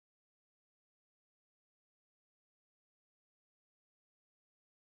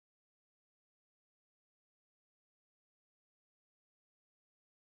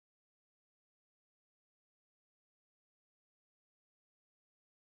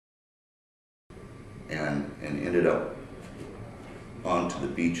and ended up onto the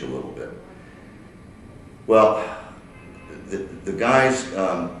beach a little bit. Well, the guys,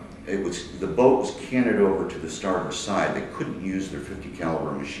 the boat was canted over to the starboard side. They couldn't use their 50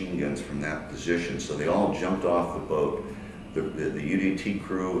 caliber machine guns from that position, so they all jumped off the boat, the UDT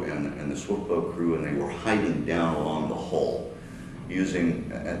crew and the swift boat crew, and they were hiding down along the hull using,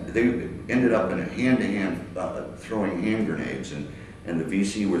 they ended up in a hand-to-hand throwing hand grenades, and the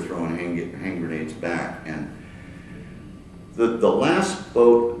VC were throwing hand grenades back. And the last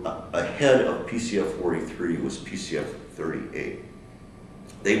boat ahead of PCF-43 was PCF-38.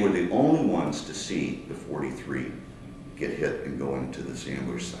 They were the only ones to see the 43 get hit and go into this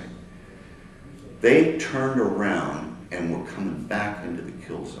ambush site. They turned around and were coming back into the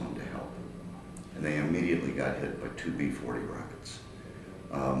kill zone to help. And they immediately got hit by two B-40 rockets.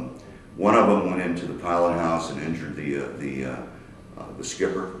 One of them went into the pilot house and injured the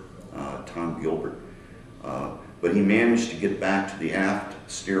skipper, Tom Gilbert. But he managed to get back to the aft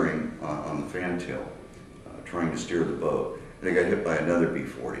steering on the fantail, trying to steer the boat. They got hit by another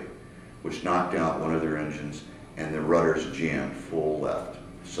B-40, which knocked out one of their engines, and the rudders jammed full left.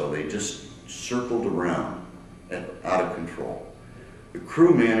 So they just circled around out of control. The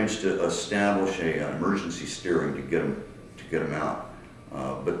crew managed to establish an emergency steering to get them out,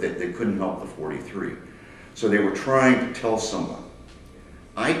 but they couldn't help the 43. So they were trying to tell someone.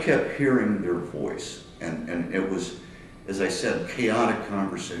 I kept hearing their voice, and it was, as I said, chaotic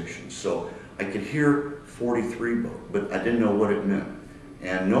conversation. So I could hear 43 boat, but I didn't know what it meant,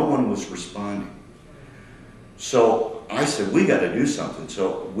 and no one was responding. So I said, we got to do something.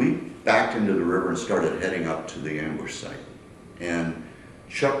 So we backed into the river and started heading up to the ambush site. And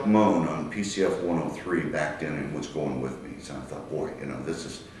Chuck Moan on PCF 103 backed in and was going with me. So I thought, boy, you know, this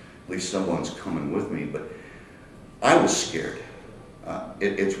is, at least someone's coming with me. But I was scared.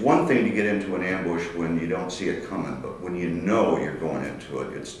 It's one thing to get into an ambush when you don't see it coming, but when you know you're going into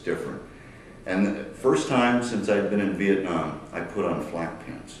it, it's different. And the first time since I've been in Vietnam, I put on flak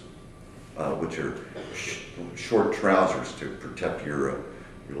pants, which are short trousers to protect your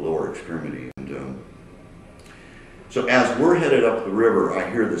lower extremity. And so as we're headed up the river, I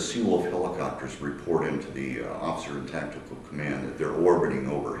hear the Seawolf helicopters report into the officer in tactical command that they're orbiting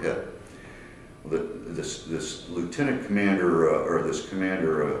overhead. This lieutenant commander, or this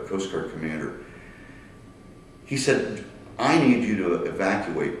commander, Coast Guard commander, he said, I need you to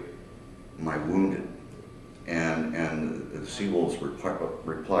evacuate my wounded. And the Seawolves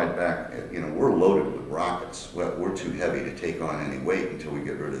replied back, you know, we're loaded with rockets. We're too heavy to take on any weight until we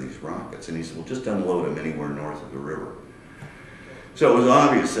get rid of these rockets. And he said, well, just unload them anywhere north of the river. So it was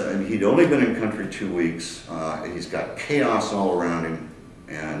obvious, and he'd only been in country 2 weeks. He's got chaos all around him.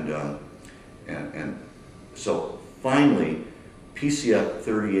 And so finally, PCF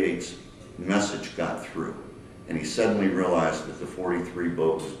 38's message got through. And he suddenly realized that the 43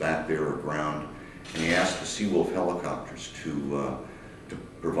 boat was back there aground, and he asked the Seawolf helicopters to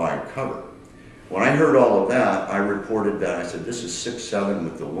provide cover. When I heard all of that, I reported that. I said, this is 6-7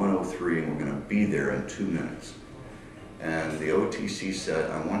 with the 103, and we're going to be there in 2 minutes. And the OTC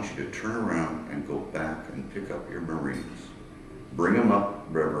said, I want you to turn around and go back and pick up your Marines, bring them up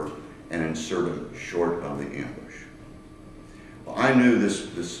river, and insert them short of the ambush. Well, I knew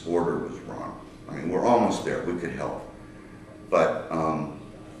this order was wrong. I mean, we're almost there. We could help, but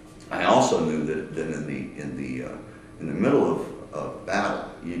I also knew that in the middle of battle,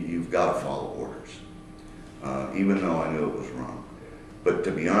 you've got to follow orders, even though I knew it was wrong. But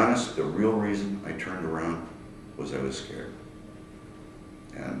to be honest, the real reason I turned around was I was scared,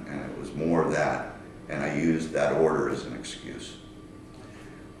 and it was more of that, and I used that order as an excuse.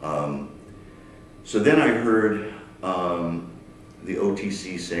 So then I heard the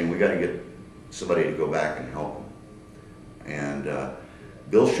OTC saying, we got to get somebody to go back and help them. And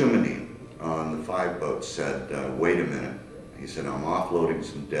Bill Shumanine on the 5 boat said, wait a minute. He said, I'm offloading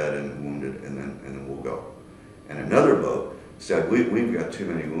some dead and wounded, and then we'll go. And another boat said, we've got too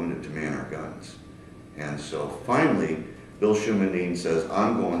many wounded to man our guns. And so finally, Bill Shumanine says,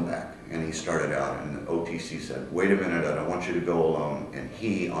 I'm going back. And he started out, and the OTC said, wait a minute, I don't want you to go alone. And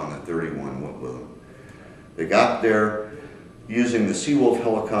he, on the 31, went with them. They got there using the Seawolf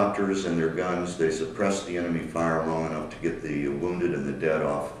helicopters and their guns. They suppressed the enemy fire long enough to get the wounded and the dead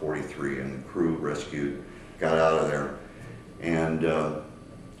off 43, and the crew rescued, got out of there. And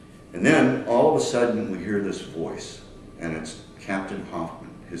then all of a sudden we hear this voice, and it's Captain Hoffman.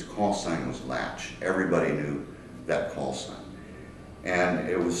 His call sign was Latch. Everybody knew that call sign. And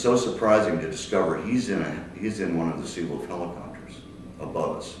it was so surprising to discover he's in one of the Seawolf helicopters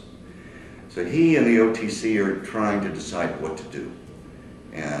above us. So he and the OTC are trying to decide what to do.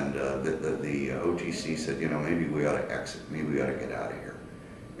 And the OTC said, you know, maybe we ought to exit, maybe we ought to get out of here.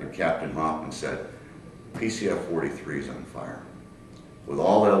 And Captain Hoffman said, PCF-43 is on fire. With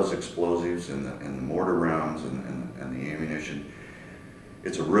all those explosives and the mortar rounds and the ammunition,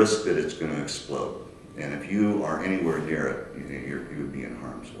 it's a risk that it's going to explode. And if you are anywhere near it, you would be in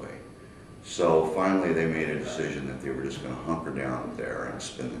harm's way. So finally they made a decision that they were just going to hunker down there and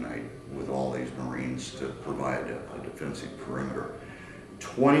spend the night with all these Marines to provide a defensive perimeter.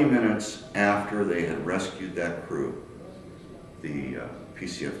 20 minutes after they had rescued that crew, the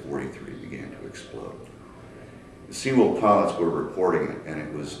PCF-43 began to explode. The Seawolf pilots were reporting it, and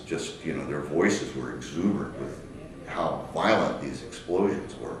it was just, you know, their voices were exuberant with how violent these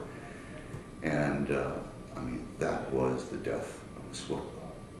explosions were. And I mean, that was the death of the Swift.